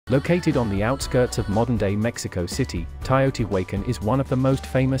Located on the outskirts of modern-day Mexico City, Teotihuacan is one of the most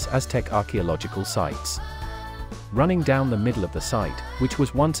famous Aztec archaeological sites. Running down the middle of the site, which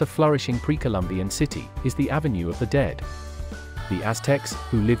was once a flourishing pre-Columbian city, is the Avenue of the Dead. The Aztecs,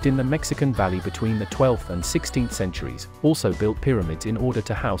 who lived in the Mexican Valley between the 12th and 16th centuries, also built pyramids in order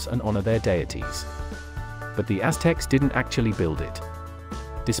to house and honor their deities. But the Aztecs didn't actually build it.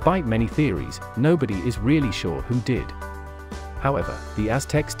 Despite many theories, nobody is really sure who did. However, the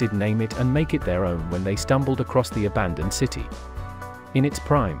Aztecs did name it and make it their own when they stumbled across the abandoned city. In its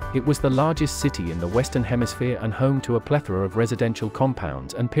prime, it was the largest city in the Western Hemisphere and home to a plethora of residential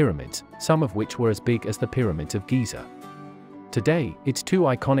compounds and pyramids, some of which were as big as the pyramids of Giza. Today, its two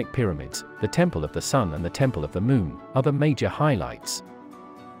iconic pyramids, the Temple of the Sun and the Temple of the Moon, are the major highlights.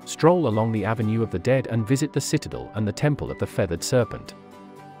 Stroll along the Avenue of the Dead and visit the Citadel and the Temple of the Feathered Serpent.